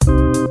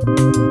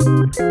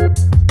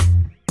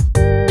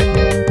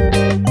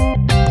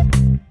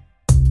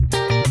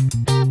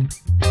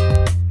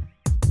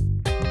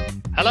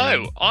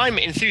I'm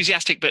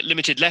enthusiastic but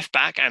limited left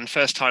back and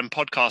first-time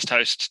podcast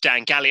host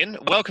Dan Gallion.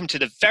 Welcome to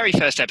the very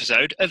first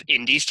episode of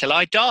Indies Till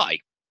I Die.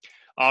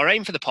 Our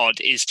aim for the pod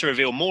is to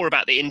reveal more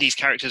about the Indies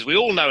characters we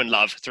all know and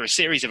love through a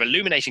series of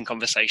illuminating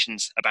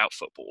conversations about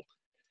football.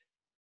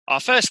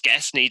 Our first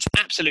guest needs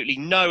absolutely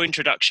no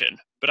introduction,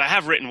 but I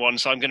have written one,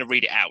 so I'm going to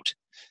read it out.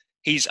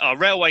 He's our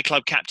Railway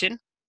Club captain,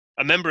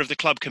 a member of the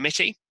club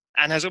committee,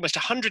 and has almost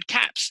 100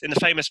 caps in the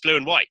famous blue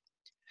and white.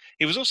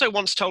 He was also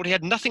once told he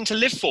had nothing to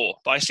live for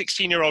by a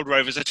 16-year-old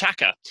Rovers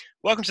attacker.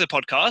 Welcome to the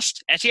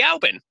podcast, Etty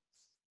Albin.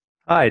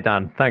 Hi,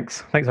 Dan.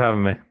 Thanks for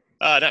having me.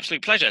 An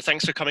absolute pleasure.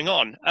 Thanks for coming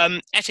on.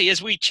 Etty,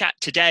 as we chat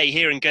today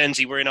here in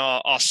Guernsey, we're in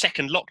our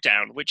second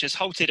lockdown, which has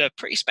halted a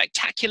pretty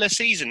spectacular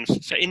season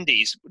for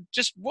Indies.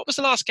 Just what was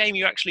the last game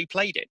you actually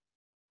played in?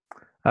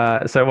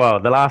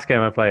 The last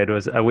game I played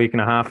was a week and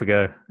a half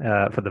ago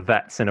for the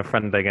Vets in a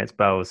friendly against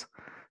Bells.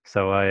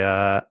 So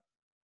I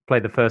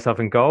played the first half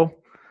in goal,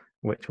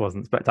 which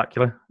wasn't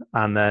spectacular.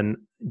 And then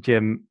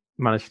Jim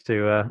managed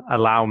to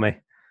allow me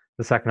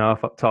the second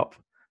half up top.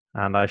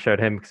 And I showed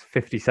him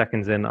 50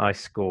 seconds in, I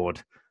scored.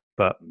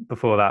 But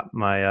before that,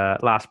 my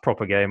last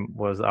proper game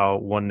was our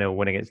 1-0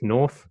 win against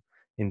North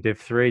in Div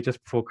 3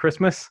 just before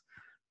Christmas.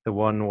 The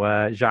one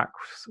where Jacques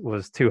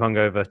was too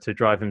hungover to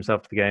drive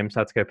himself to the game, so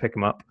I had to go pick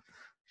him up.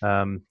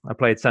 I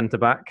played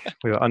centre-back.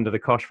 We were under the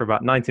cosh for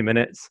about 90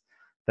 minutes.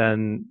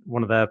 Then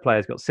one of their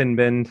players got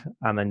sin-binned,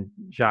 and then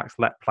Jacques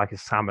leapt like a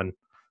salmon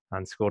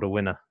and scored a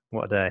winner.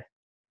 What a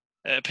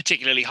day.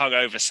 Particularly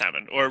hungover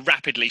salmon, or a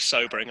rapidly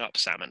sobering up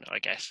salmon, I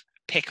guess.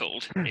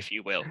 Pickled, if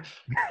you will,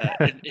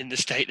 in the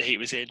state that he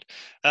was in.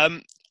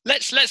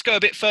 Let's go a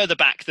bit further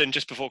back than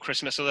just before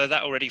Christmas, although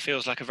that already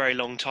feels like a very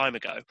long time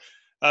ago.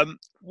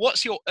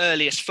 What's your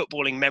earliest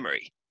footballing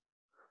memory?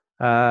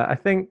 I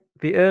think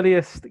the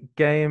earliest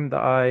game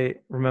that I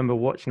remember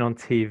watching on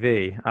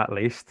TV, at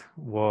least,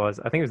 was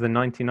the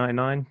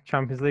 1999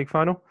 Champions League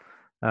final.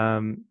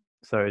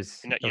 So it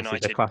was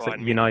United, the classic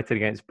Bayern. United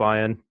against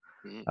Bayern.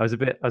 Mm.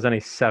 I was only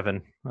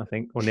 7, I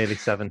think, or nearly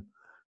 7.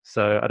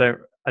 So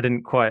I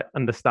didn't quite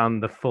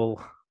understand the full,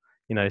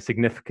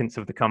 significance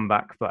of the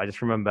comeback, but I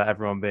just remember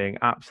everyone being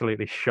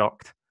absolutely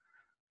shocked.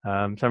 So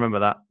I remember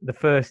that. The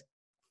first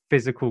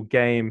physical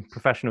game,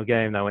 professional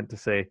game that I went to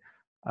see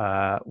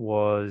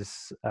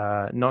was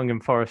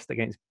Nottingham Forest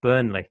against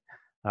Burnley.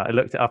 I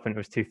looked it up and it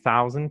was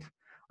 2000.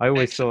 I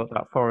always thought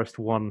that Forest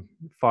won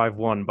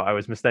 5-1, but I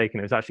was mistaken.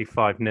 It was actually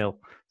 5-0.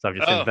 So I've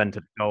just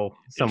invented a goal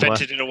somewhere.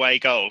 Invented an away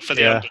goal for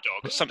the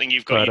underdog. Something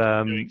you've got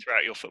doing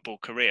throughout your football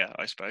career,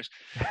 I suppose.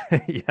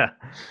 Yeah.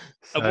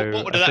 So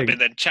what would that have been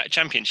then?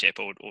 Championship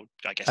or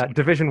I guess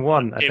Division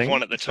 1, I think. Division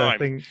 1 at the time. So I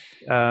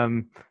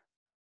think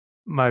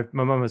my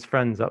mum has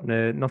friends up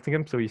near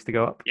Nottingham, so we used to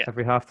go up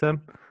every half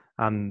term.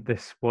 And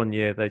this one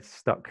year they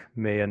stuck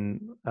me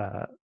and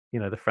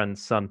the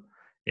friend's son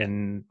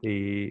in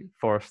the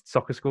Forest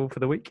soccer school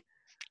for the week.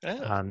 Oh.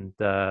 And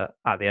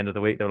at the end of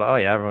the week, they were like, "Oh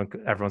yeah,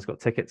 everyone's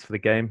got tickets for the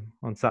game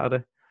on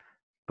Saturday."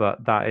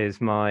 But that is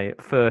my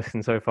first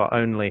and so far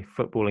only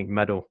footballing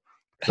medal.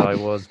 So I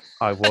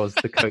was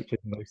the coach's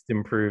most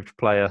improved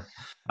player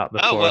at the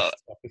Forest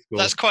soccer school.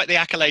 That's quite the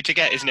accolade to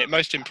get, isn't it?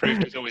 Most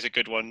improved is always a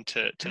good one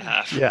to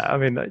have. Yeah, I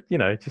mean,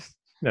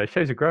 it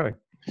shows you're growing.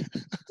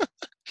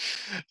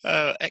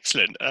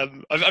 Excellent.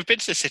 I've been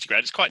to the City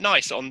Ground. It's quite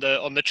nice on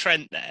the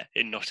Trent there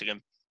in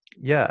Nottingham.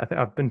 Yeah, I think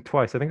I've been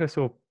twice. I think I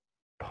saw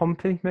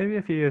Pompey maybe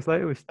a few years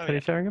later with Teddy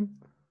Sheringham.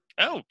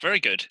 Oh, very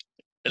good.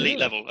 Elite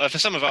level. For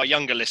some of our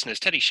younger listeners,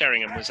 Teddy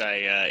Sheringham was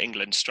a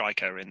England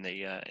striker in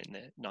the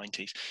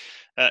 90s,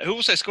 who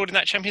also scored in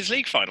that Champions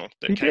League final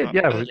that came up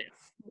earlier.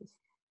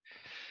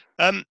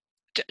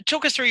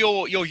 Talk us through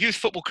your youth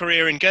football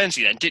career in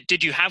Guernsey then.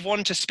 Did you have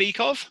one to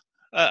speak of?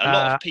 A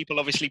lot of people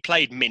obviously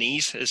played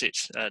minis, as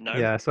it's known.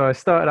 Yeah, so I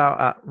started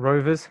out at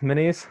Rovers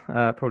minis,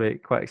 probably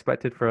quite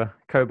expected for a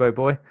Cobo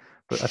boy,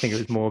 but I think it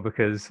was more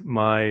because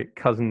my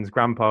cousin's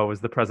grandpa was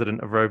the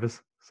president of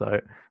Rovers,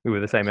 so we were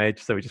the same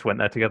age, so we just went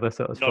there together,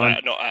 so it was fun.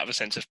 Not out of a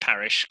sense of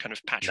parish kind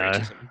of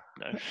patriotism,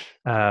 no.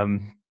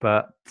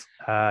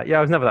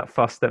 I was never that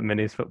fussed at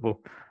minis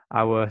football.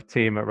 Our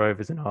team at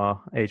Rovers in our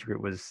age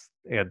group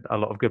had a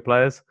lot of good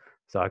players,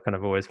 so I kind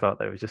of always felt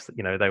they was just,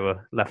 they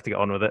were left to get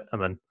on with it,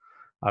 and then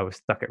I was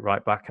stuck at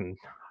right back and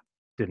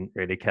didn't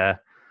really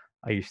care.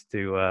 I used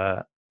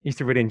to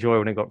really enjoy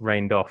when it got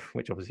rained off,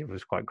 which obviously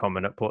was quite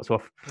common at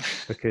Portsmouth,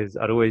 because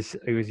I always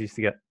used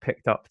to get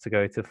picked up to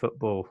go to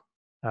football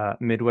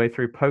midway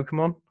through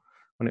Pokemon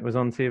when it was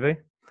on TV.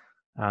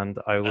 And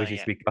I always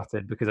used to be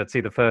gutted because I'd see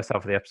the first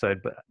half of the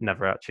episode, but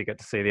never actually get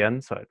to see the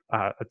end. So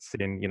I'd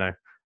seen,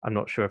 I'm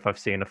not sure if I've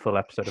seen a full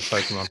episode of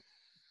Pokemon,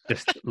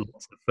 just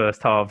lots of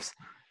first halves.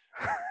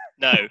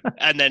 No,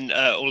 and then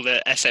all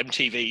the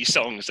SMTV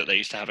songs that they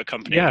used to have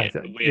accompanying it,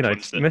 the weird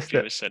ones that missed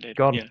it. Sent in.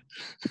 Gone.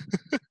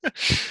 Yeah.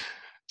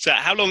 So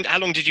how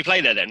long did you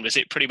play there then? Was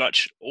it pretty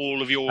much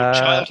all of your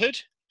childhood?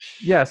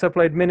 Yeah, so I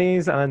played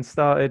minis and then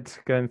started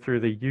going through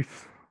the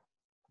youth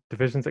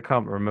divisions. I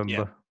can't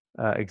remember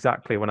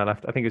exactly when I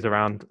left. I think it was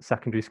around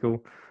secondary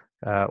school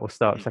or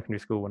start of secondary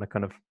school when I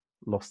kind of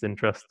lost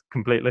interest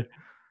completely.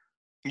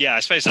 Yeah, I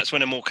suppose that's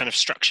when a more kind of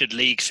structured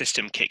league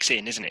system kicks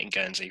in, isn't it, in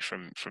Guernsey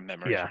from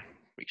memory, Yeah,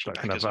 reaching but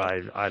back kind as of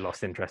well. I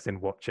lost interest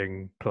in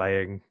watching,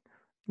 playing,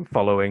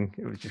 following.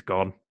 It was just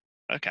gone.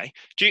 Okay.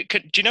 Do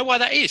you know why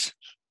that is?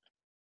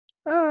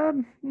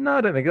 No,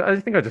 I don't think. I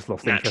think I just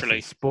lost interest in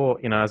Naturally.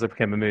 sport. As I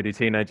became a moody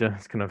teenager,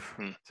 it's kind of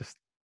Hmm. just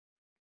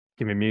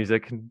give me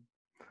music and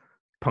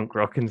punk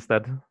rock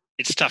instead.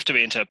 It's tough to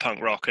be into punk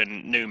rock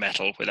and new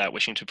metal without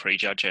wishing to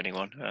prejudge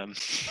anyone,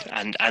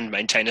 and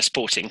maintain a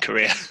sporting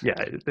career. Yeah,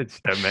 it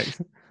just don't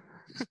mix.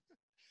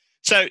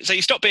 So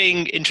you stopped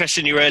being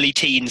interested in your early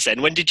teens.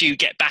 Then when did you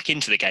get back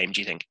into the game?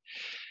 Do you think?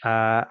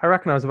 I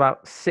reckon I was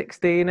about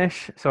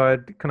 16-ish, so I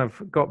kind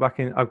of got back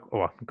in.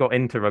 Got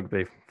into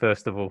rugby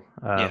first of all,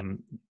 Yeah.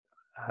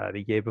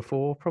 the year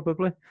before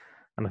probably,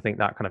 and I think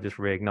that kind of just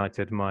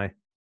reignited my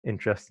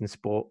interest in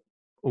sport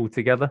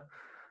altogether.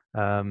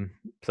 So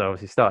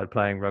obviously started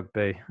playing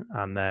rugby,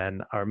 and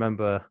then I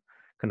remember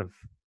kind of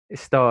it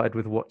started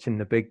with watching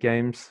the big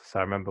games. So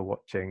I remember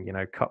watching,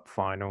 cup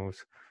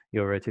finals,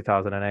 Euro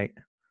 2008,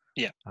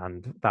 Yeah.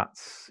 and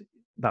that's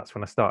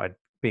when I started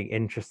being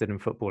interested in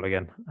football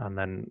again. And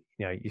then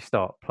you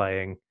start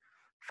playing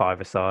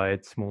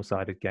five-a-side,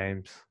 small-sided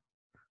games.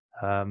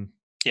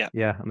 Yeah.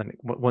 Yeah, and then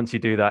once you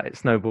do that, it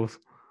snowballs.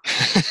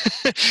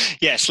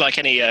 Yes, like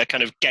any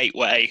kind of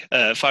gateway,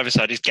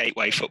 five-a-side is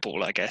gateway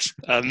football, I guess.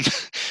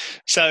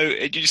 So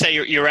did you say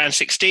you're around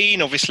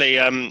 16? Obviously,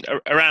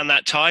 around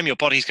that time, your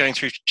body's going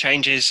through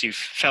changes. You've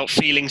felt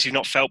feelings you've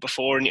not felt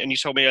before, and you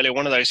told me earlier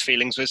one of those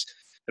feelings was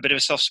a bit of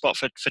a soft spot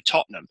for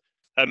Tottenham.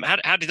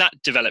 How did that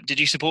develop? Did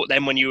you support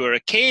them when you were a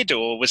kid,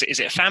 or is it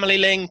a family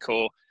link,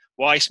 or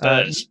why Uh,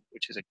 Spurs?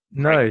 Which is a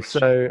great no, question.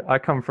 so I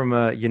come from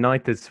a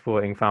United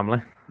supporting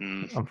family,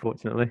 Mm,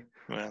 unfortunately.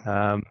 well,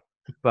 Um,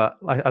 but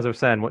as I was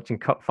saying, watching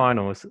cup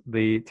finals,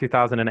 the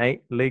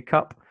 2008 League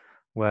Cup,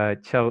 where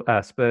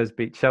Spurs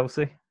beat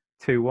Chelsea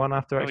 2-1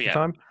 after oh extra yeah,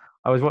 time,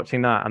 I was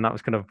watching that, and that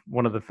was kind of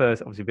one of the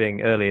first, obviously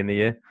being early in the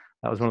year,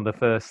 that was one of the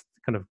first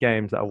kind of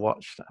games that I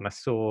watched, and I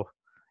saw,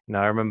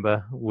 I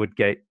remember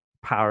Woodgate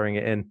powering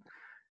it in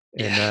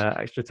yeah.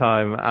 extra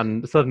time,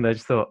 and suddenly I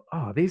just thought,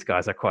 oh, these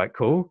guys are quite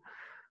cool.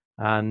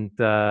 And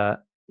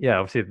yeah,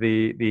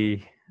 obviously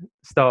the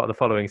start of the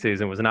following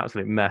season was an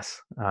absolute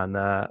mess, and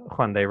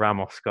Juan de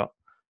Ramos got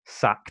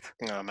sacked,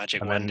 Oh,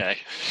 magic and one then day.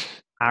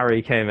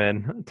 Ari came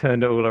in,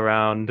 turned it all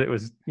around. It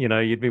was,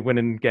 you'd be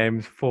winning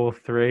games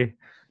 4-3,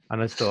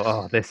 and I just thought,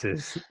 oh, this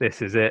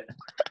is it.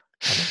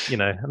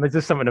 And and there's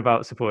just something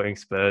about supporting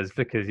Spurs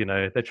because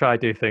they try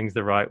to do things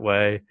the right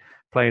way,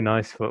 play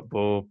nice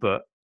football,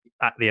 but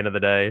at the end of the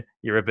day,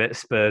 you're a bit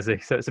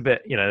Spursy, so it's a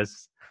bit,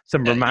 there's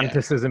some Yeah.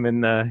 romanticism in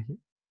there.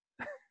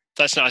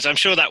 That's nice. I'm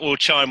sure that will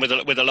chime with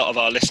a lot of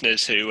our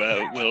listeners who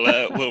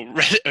will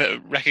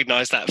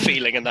recognise that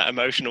feeling and that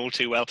emotion all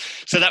too well.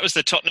 So that was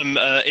the Tottenham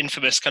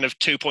infamous kind of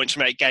 2 points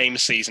from 8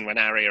 games season when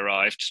Ari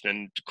arrived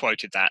and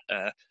quoted that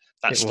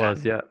It stat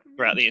was, yeah.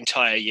 throughout the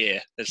entire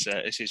year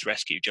as his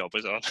rescue job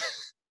was on.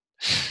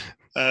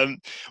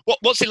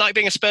 What's it like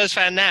being a Spurs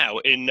fan now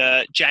in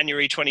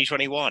January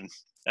 2021?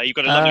 You've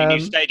got a lovely new Um,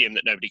 stadium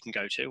that nobody can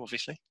go to,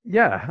 obviously.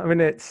 yeah, I mean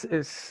it's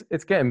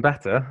getting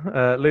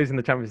better. Losing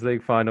the Champions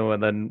League final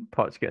and then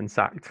Poch getting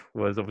sacked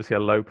was obviously a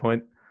low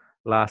point.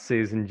 Last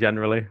season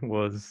generally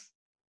was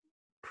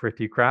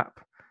pretty crap.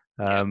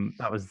 Yeah,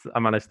 I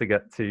managed to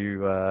get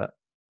to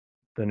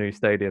the new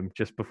stadium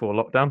just before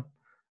lockdown.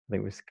 I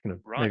think it was kind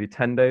of right. maybe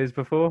 10 days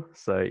before.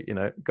 So,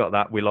 got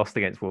that. We lost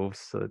against Wolves.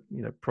 So,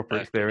 proper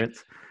Good.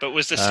 experience. But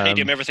was the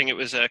stadium Um, everything it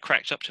was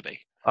cracked up to be?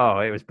 Oh,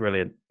 it was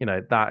brilliant.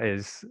 That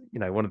is,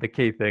 one of the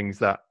key things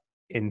that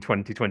in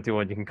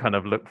 2021 you can kind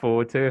of look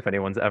forward to if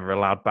anyone's ever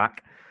allowed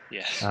back.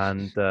 Yeah.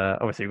 And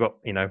obviously we've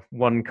got,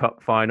 one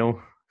cup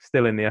final,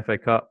 still in the FA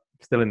Cup,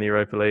 still in the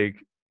Europa League.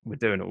 We're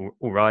doing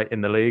all right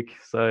in the league.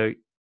 So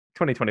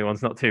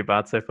 2021's not too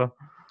bad so far.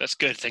 That's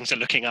good. Things are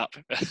looking up.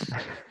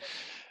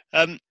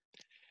 um,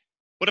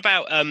 what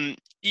about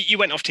you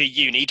went off to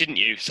uni, didn't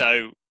you? So,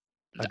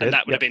 I and did.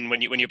 that would have Yep.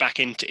 been when you're back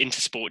into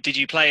sport. Did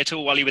you play at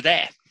all while you were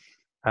there?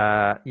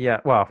 Yeah,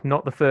 well,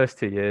 not the first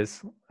 2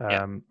 years.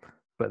 Yeah.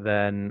 But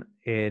then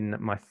in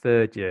my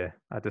third year,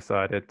 I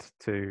decided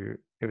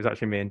it was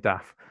actually me and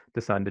Daff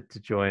decided to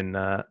join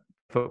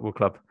football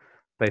club.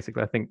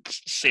 Basically, I think,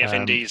 CF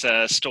Indies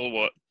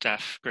stalwart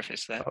Daff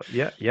Griffiths there. oh,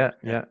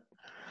 yeah.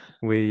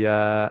 We,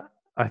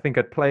 I think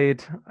I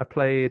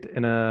played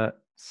in a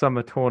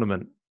summer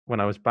tournament when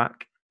I was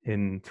back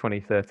in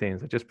 2013,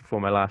 so just before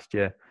my last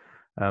year,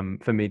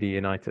 for Media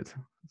United.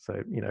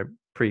 So,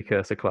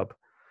 precursor club.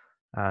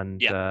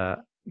 And Yeah.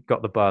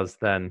 got the buzz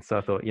then. So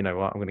I thought, you know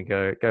what, I'm going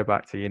to go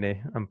back to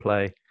uni and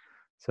play.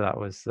 So that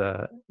was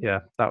that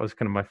was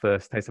kind of my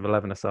first taste of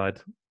 11-a-side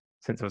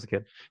since I was a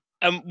kid.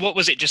 What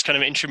was it? Just kind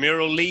of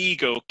intramural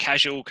league or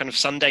casual kind of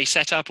Sunday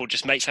setup, or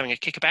just mates having a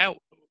kickabout?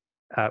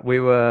 We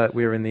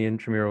were in the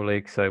intramural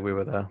league, so we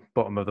were the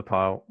bottom of the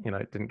pile.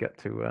 Didn't get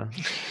to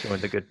join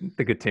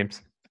the good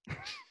teams.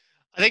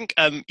 think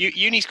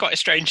uni's quite a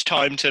strange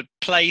time to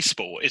play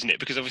sport, isn't it?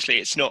 Because obviously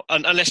it's not,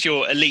 unless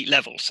you're elite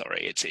level.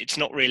 Sorry, it's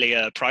not really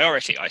a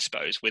priority, I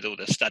suppose, with all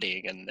the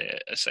studying and the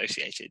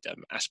associated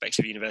aspects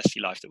of university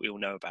life that we all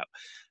know about.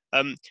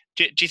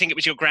 Do you think it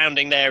was your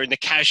grounding there in the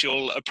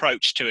casual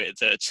approach to it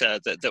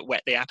that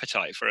whet the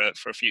appetite for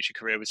a future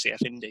career with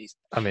CF Indies?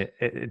 I mean,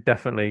 it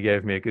definitely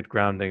gave me a good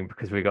grounding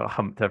because we got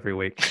humped every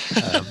week,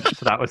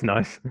 so that was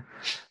nice.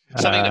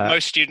 Something that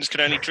most students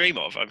can only dream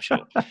of, I'm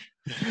sure.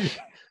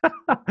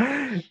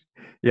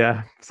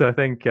 Yeah, so I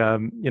think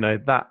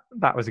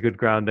that was a good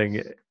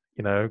grounding.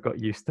 Got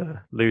used to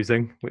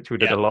losing, which we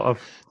did a lot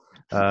of.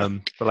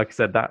 But like I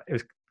said, that it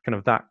was kind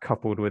of that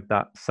coupled with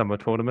that summer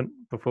tournament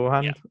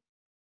beforehand.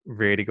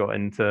 Really got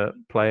into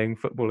playing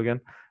football again,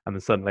 and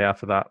then suddenly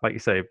after that, like you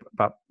say,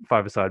 about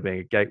five-a-side being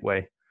a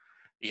gateway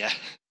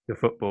to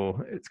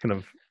football, it's kind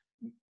of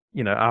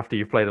after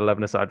you've played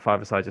 11-a-side,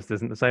 five-a-side just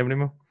isn't the same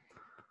anymore.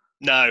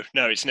 No,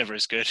 it's never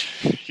as good.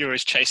 You're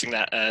always chasing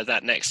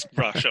that next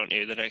rush, aren't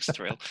you? The next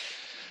thrill.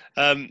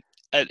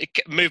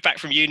 Moved back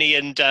from uni,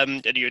 and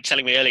you were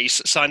telling me earlier, you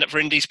signed up for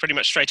Indies pretty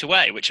much straight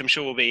away, which I'm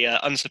sure will be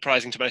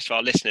unsurprising to most of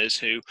our listeners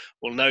who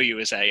will know you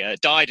as a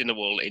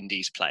dyed-in-the-wool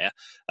Indies player.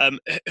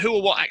 Who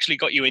or what actually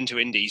got you into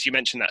Indies? You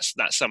mentioned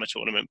that summer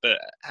tournament, but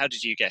how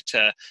did you get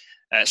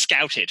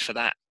scouted for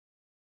that?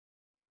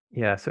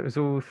 Yeah, so it was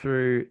all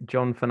through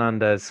John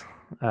Fernandez.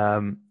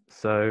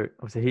 So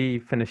obviously he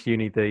finished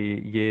uni the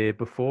year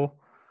before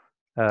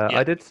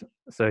I did.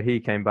 So he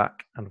came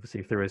back and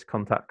obviously through his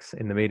contacts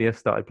in the media,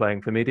 started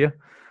playing for media.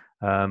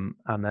 And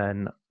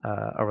then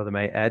our other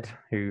mate, Ed,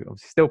 who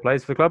obviously still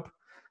plays for the club,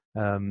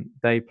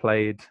 they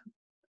played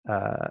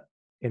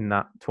in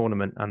that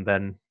tournament and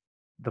then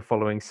the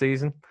following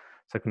season.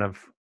 So kind of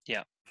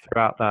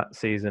throughout that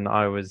season,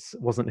 I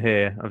wasn't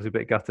here. I was a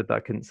bit gutted that I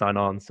couldn't sign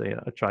on. So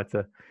I tried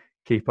to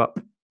keep up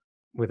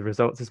with the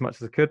results as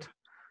much as I could.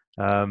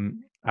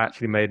 I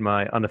actually made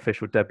my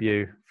unofficial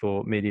debut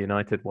for Media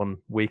United one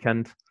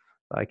weekend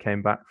that I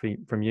came back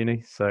from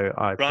uni. So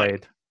I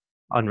played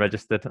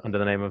unregistered under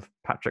the name of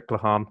Patrick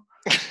Clahan.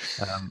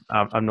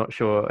 I'm not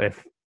sure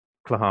if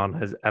Clahan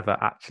has ever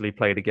actually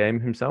played a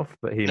game himself,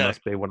 but he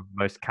must be one of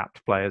the most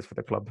capped players for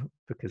the club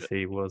because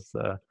he was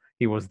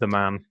the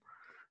man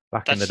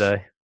back in the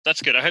day.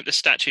 That's good. I hope the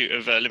statute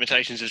of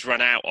limitations has run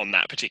out on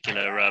that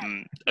particular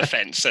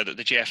offence so that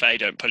the GFA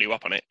don't pull you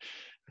up on it.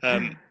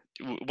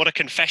 What a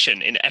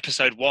confession in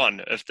episode 1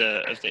 of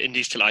the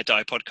Indies Till I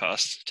Die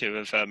podcast to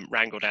have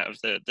wrangled out of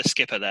the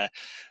skipper there.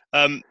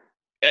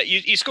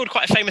 You scored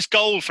quite a famous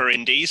goal for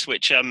Indies,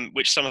 which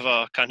some of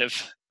our kind of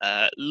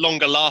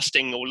longer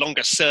lasting or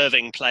longer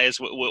serving players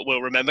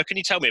will remember. Can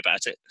you tell me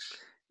about it?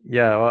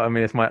 Yeah, well, I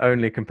mean, it's my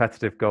only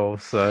competitive goal,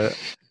 so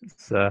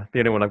it's the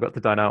only one I've got to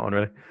dine out on,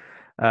 really.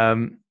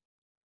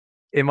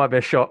 It might be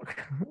a shock.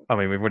 I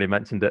mean, we've already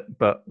mentioned it,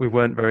 but we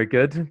weren't very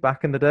good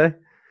back in the day.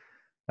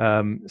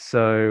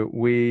 So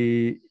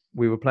we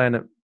were playing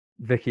at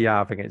Vicky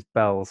Ave against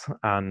Bells,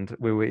 and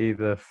we were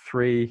either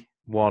 3-1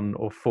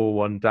 or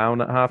 4-1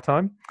 down at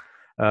halftime.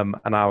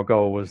 And our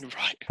goal was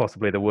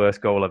possibly the worst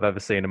goal I've ever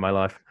seen in my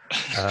life.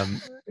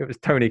 It was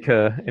Tony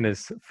Kerr in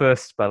his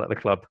first spell at the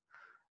club.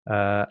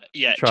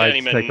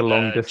 Journeyman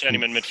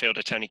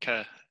midfielder Tony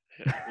Kerr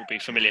will be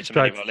familiar to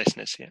many of our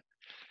listeners. Yeah,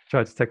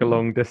 tried to take a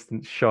long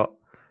distance shot,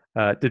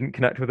 didn't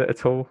connect with it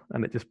at all,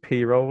 and it just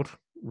p-rolled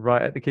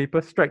right at the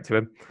keeper, straight to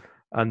him.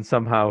 And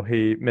somehow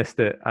he missed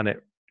it, and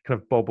it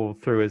kind of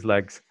bobbled through his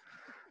legs.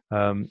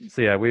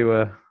 We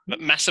were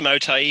Massimo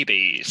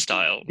Taibbi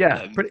style.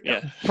 Yeah,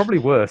 probably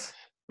worse.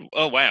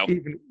 Oh wow!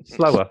 Even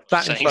slower.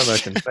 That in slow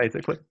motion,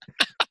 basically.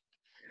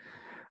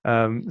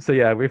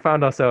 We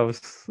found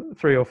ourselves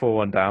 3 or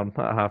 4-1 down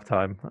at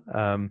halftime,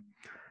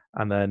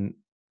 and then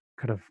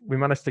kind of we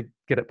managed to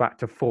get it back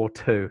to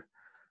 4-2,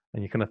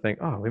 and you kind of think,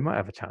 oh, we might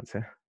have a chance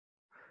here.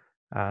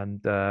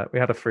 And we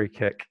had a free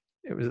kick.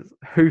 It was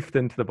hoofed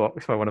into the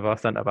box by one of our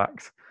centre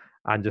backs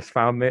and just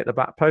found me at the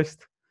back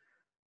post,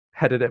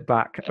 headed it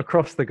back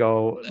across the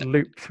goal,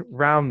 looped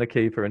round the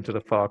keeper into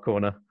the far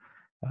corner.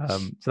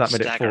 So that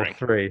made it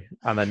 4-3.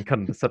 And then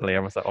kind of suddenly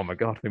everyone's like, oh my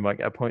God, we might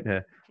get a point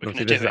here. And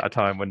obviously this is at a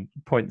time when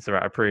points are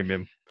at a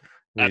premium.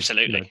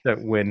 Absolutely.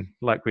 Don't win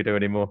like we do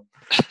anymore.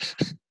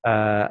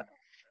 And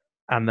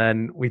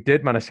then we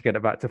did manage to get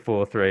it back to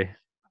 4-3.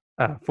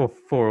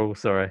 4-4,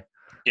 sorry.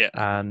 Yeah.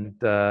 And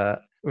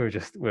we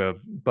were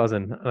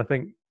buzzing. And I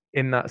think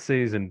in that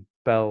season,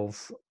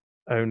 Bells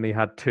only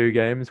had 2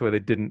 games where they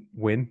didn't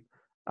win,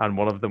 and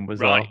one of them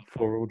was our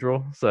 4-4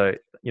 draw. So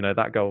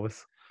that goal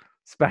was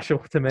special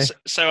to me.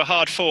 So a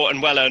hard-fought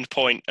and well-earned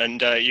point, and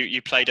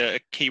you played a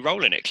key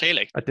role in it.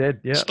 Clearly, I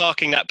did. Yeah,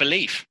 sparking that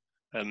belief.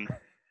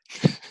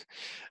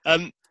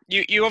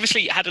 You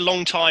obviously had a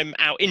long time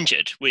out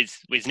injured with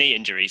knee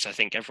injuries. I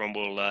think everyone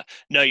will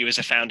know you as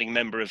a founding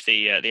member of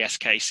the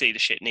SKC, the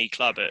Shit Knee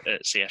Club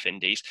at CF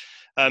Indies.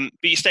 But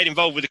you stayed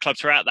involved with the club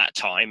throughout that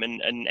time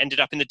and ended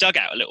up in the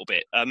dugout a little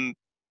bit.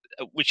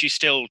 which you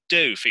still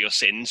do for your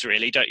sins,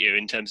 really, don't you?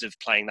 In terms of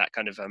playing that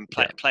kind of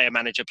player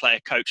manager, player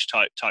coach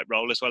type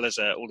role, as well as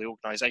all the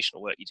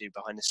organisational work you do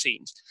behind the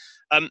scenes.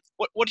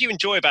 What do you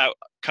enjoy about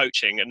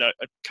coaching? And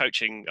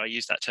coaching, I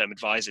use that term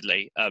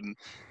advisedly.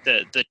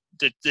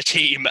 The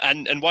team,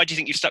 and why do you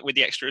think you've stuck with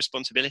the extra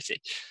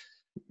responsibility?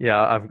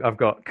 Yeah, I've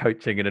got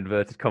coaching in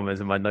inverted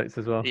commas in my notes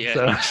as well. Yeah,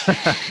 So,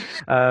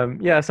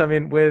 nice. so I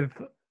mean, with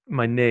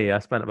my knee, I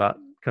spent about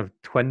kind of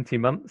 20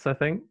 months, I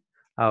think,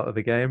 out of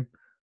the game.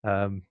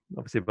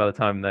 Obviously, by the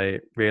time they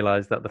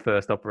realised that the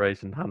first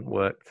operation hadn't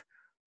worked,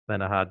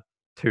 then I had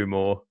 2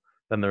 more.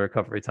 Then the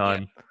recovery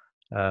time.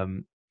 Yeah.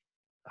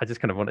 I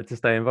just kind of wanted to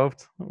stay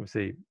involved.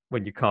 Obviously,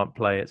 when you can't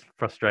play, it's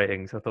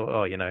frustrating. So I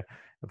thought,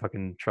 if I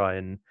can try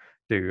and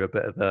do a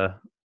bit of the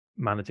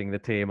managing the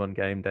team on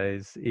game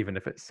days, even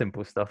if it's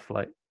simple stuff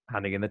like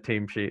handing in the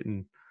team sheet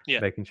and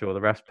making sure the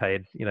refs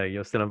paid,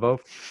 you're still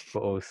involved.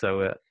 But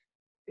also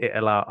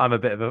I'm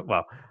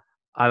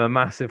a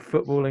massive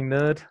footballing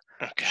nerd.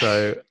 Okay.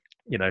 So,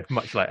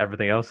 much like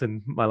everything else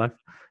in my life.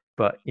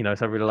 But, so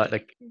I really like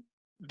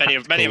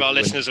the many of our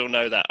listeners will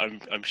know that,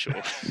 I'm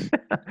sure.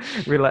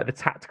 Really like the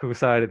tactical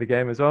side of the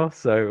game as well.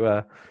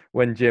 So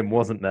when Jim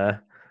wasn't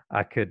there,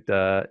 I could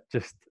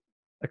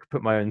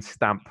put my own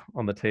stamp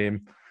on the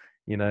team,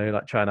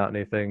 like trying out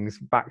new things.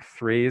 Back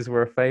threes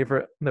were a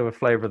favourite. They were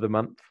flavour of the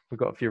month. We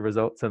got a few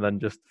results and then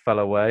just fell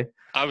away.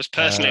 I was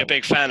personally a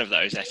big fan of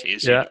those, Etty.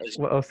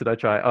 What else did I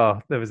try? Oh,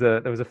 there was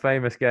a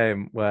famous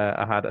game where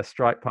I had a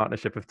strike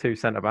partnership of 2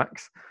 centre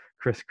backs,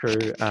 Chris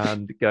Crew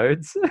and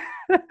Goads.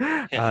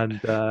 And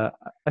I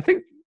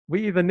think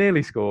we either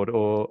nearly scored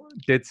or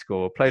did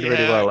score, played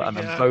really well, and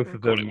then both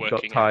of them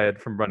got tired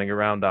from running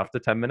around after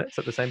 10 minutes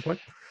at the same point.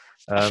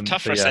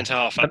 Tough for a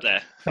centre-half up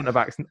there.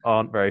 Centre-backs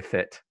aren't very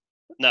fit.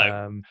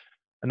 No.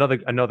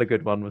 Another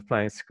good one was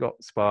playing Scott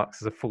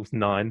Sparks as a false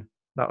 9.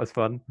 That was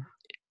fun.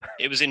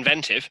 It was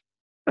inventive.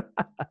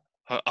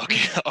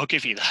 I'll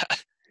give you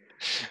that.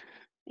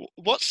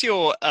 What's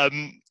your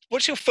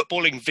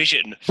footballing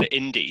vision for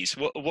Indies?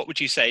 What would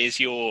you say is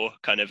your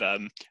kind of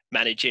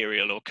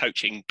managerial or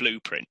coaching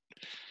blueprint?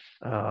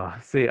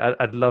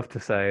 I'd love to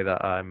say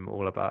that I'm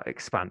all about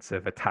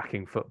expansive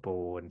attacking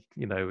football and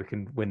we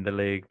can win the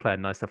league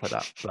playing nice stuff like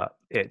that, but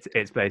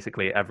it's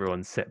basically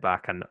everyone sit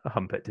back and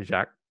hump it to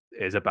Jacques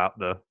is about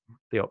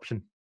the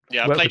option.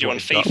 I played you on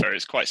FIFA.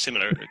 It's quite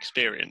similar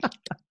experience.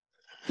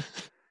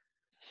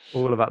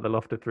 All about the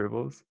lofted through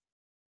balls.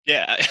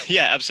 Yeah,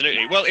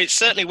 absolutely. Well, it's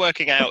certainly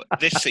working out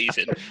this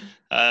season,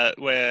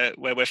 where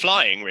we're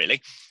flying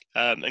really,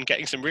 and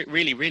getting some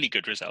really, really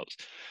good results.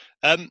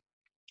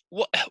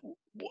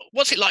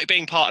 What's it like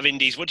being part of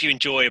Indies? What do you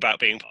enjoy about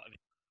being part of it?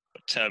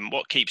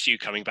 What keeps you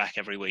coming back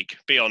every week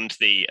beyond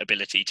the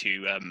ability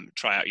to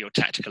try out your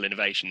tactical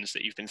innovations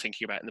that you've been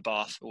thinking about in the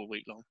bath all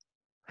week long?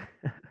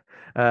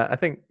 I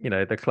think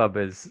the club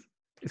is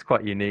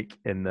quite unique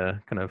in the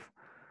kind of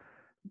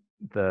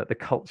the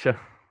culture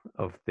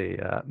of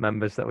the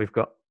members that we've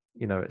got.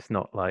 It's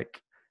not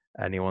like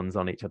anyone's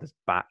on each other's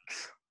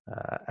backs.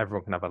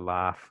 Everyone can have a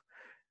laugh.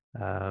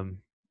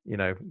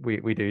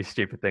 We do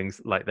stupid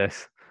things like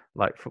this,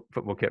 like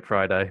Football Kit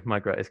Friday, my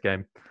greatest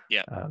game.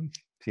 Yeah.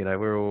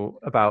 We're all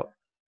about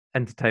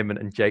entertainment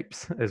and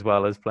japes as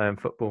well as playing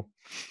football.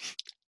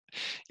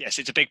 Yes,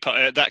 it's a big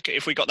part. That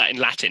if we got that in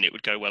Latin, it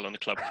would go well on the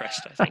club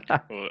crest, I think,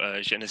 or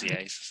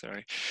Genesiers.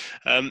 Sorry.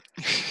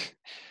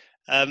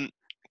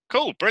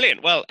 Cool,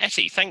 brilliant. Well,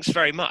 Etty, thanks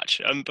very much.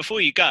 Before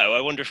you go,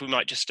 I wonder if we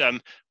might just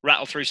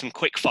rattle through some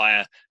quick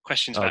fire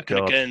questions about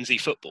kind of Guernsey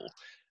football.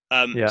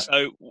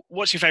 So,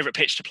 what's your favourite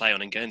pitch to play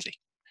on in Guernsey?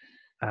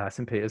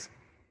 St Peter's.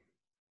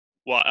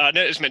 Well, I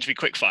know it was meant to be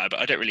quick fire,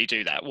 but I don't really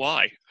do that.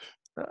 Why?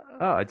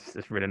 It's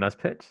a really nice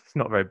pitch. It's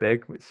not very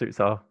big, which suits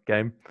our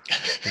game.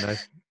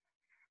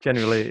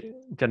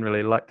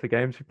 Generally like the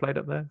games we played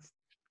up there.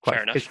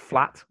 It's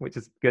flat, which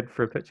is good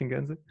for a pitch in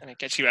Guernsey. And it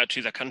gets you out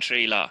to the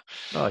country, la.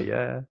 Oh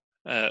yeah.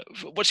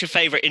 What's your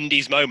favourite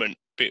Indies moment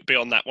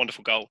beyond that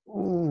wonderful goal?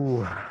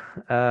 Ooh,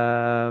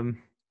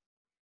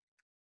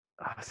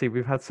 see,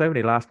 we've had so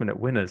many last-minute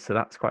winners, so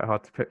that's quite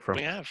hard to pick from.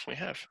 We have.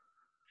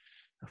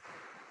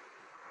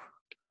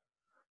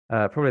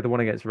 Probably the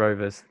one against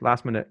Rovers.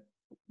 Last-minute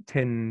I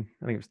think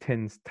it was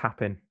Tin's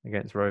tap-in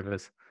against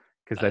Rovers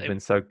because they'd been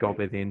so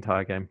gobbly the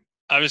entire game.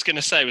 I was going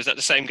to say, was that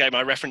the same game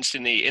I referenced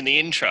in the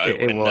intro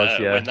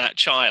when that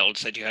child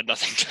said you had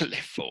nothing to live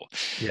for?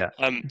 Yeah.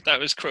 That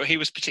was cruel. He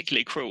was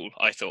particularly cruel,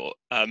 I thought.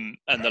 And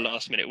the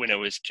last-minute winner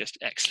was just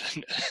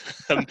excellent.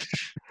 And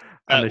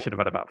they should have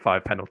had about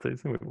 5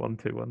 penalties. We won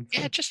 2-1.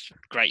 So. Yeah, just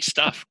great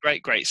stuff.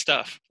 Great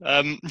stuff.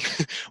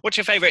 What's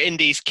your favourite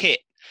Indies kit?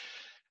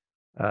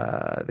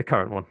 The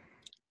current one.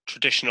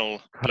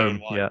 Traditional blue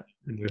and white. Yeah,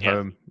 new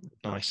home.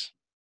 Nice.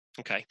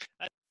 Okay.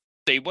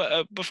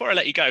 Before I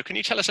let you go, can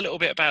you tell us a little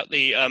bit about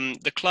the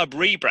club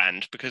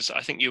rebrand? Because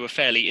I think you were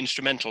fairly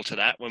instrumental to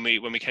that when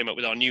we came up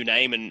with our new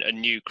name and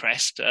new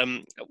crest.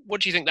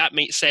 What do you think that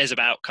says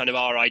about kind of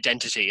our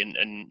identity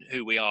and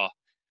who we are?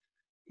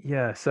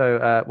 Yeah, so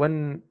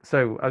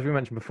as we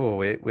mentioned before,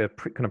 we're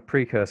kind of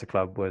precursor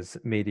club was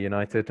Media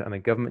United, and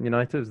then Government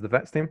United was the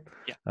Vets team.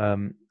 Yeah.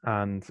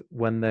 And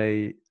when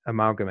they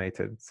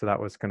amalgamated, so that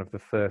was kind of the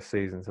first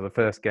season. So the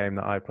first game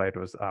that I played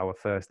was our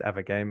first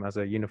ever game as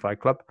a unified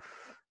club.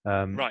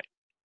 Right.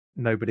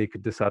 Nobody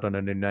could decide on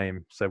a new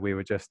name, so we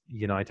were just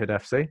United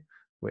FC,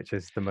 which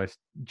is the most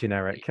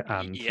generic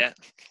and Yeah.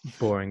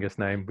 boringest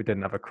name. We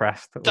didn't have a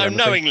crest or Though anything.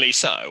 knowingly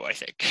so, I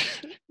think.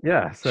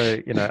 Yeah, so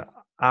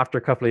after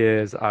a couple of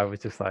years, I was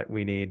just like,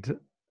 we need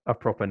a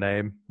proper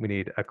name. We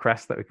need a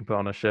crest that we can put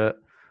on a shirt.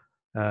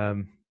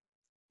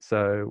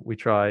 So we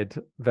tried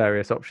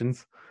various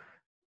options.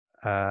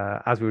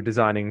 As we were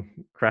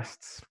designing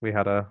crests, we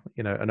had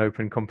an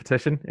open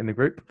competition in the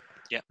group.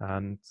 Yeah.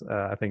 And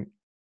I think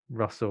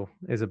Russell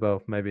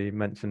Isabel maybe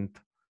mentioned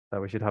that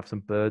we should have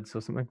some birds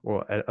or something,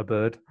 or a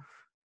bird.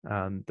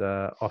 And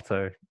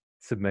Otto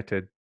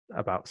submitted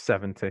about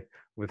 70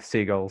 with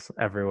seagulls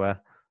everywhere.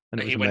 And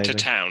it was He went amazing.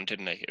 to town,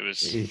 didn't he?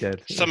 He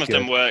did. Some of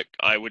them were,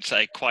 I would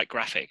say, quite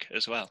graphic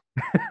as well.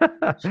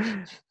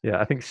 Yeah,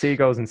 I think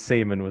seagulls and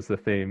seamen was the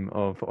theme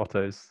of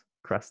Otto's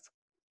crest.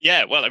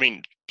 Yeah, well, I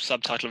mean,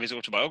 subtitle of his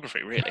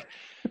autobiography, really.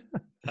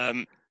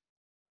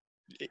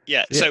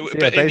 Yeah, so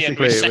but in the end,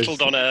 we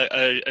settled on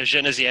a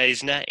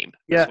Genesiers name.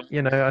 Yeah,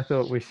 well. I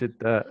thought we should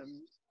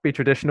be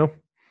traditional,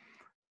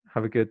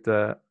 have a good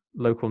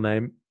local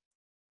name.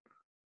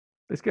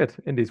 It's good.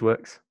 Indies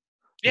works.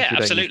 Yeah,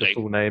 absolutely. Don't use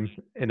the full name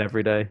in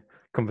everyday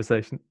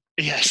conversation.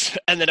 Yes,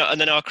 and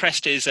then our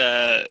crest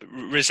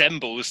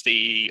resembles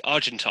the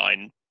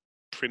Argentine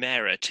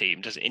Primera team.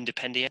 Does it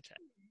Independiente?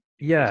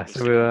 Yeah,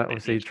 so we were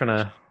obviously trying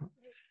to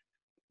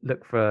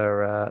look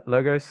for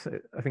logos.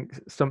 I think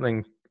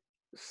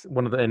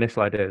one of the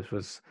initial ideas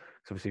was,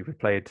 obviously we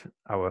played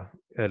our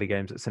early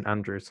games at St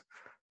Andrews,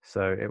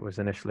 so it was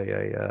initially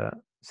a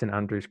St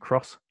Andrews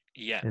cross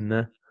in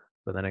there,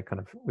 but then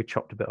we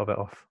chopped a bit of it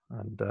off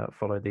and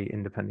followed the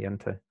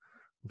Independiente,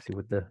 obviously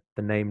with the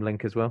name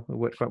link as well. It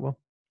worked quite well.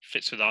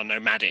 Fits with our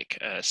nomadic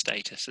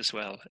status as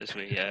well, as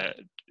we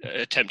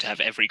attempt to have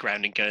every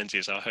ground in Guernsey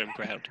as our home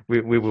ground.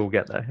 We will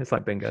get there. It's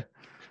like bingo.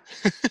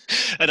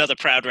 Another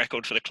proud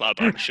record for the club,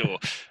 I'm sure.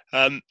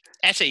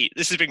 Etty,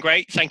 this has been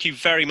great. Thank you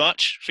very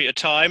much for your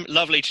time.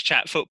 Lovely to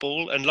chat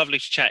football and lovely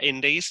to chat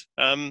Indies.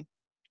 Catch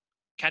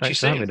Thanks you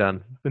soon. For having me,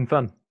 Dan. It's been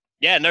fun.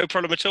 Yeah, no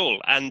problem at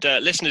all. And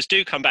listeners,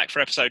 do come back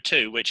for episode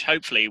 2, which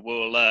hopefully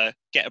will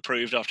get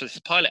approved after this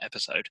pilot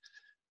episode.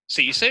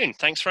 See you soon.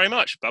 Thanks very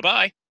much.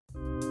 Bye-bye.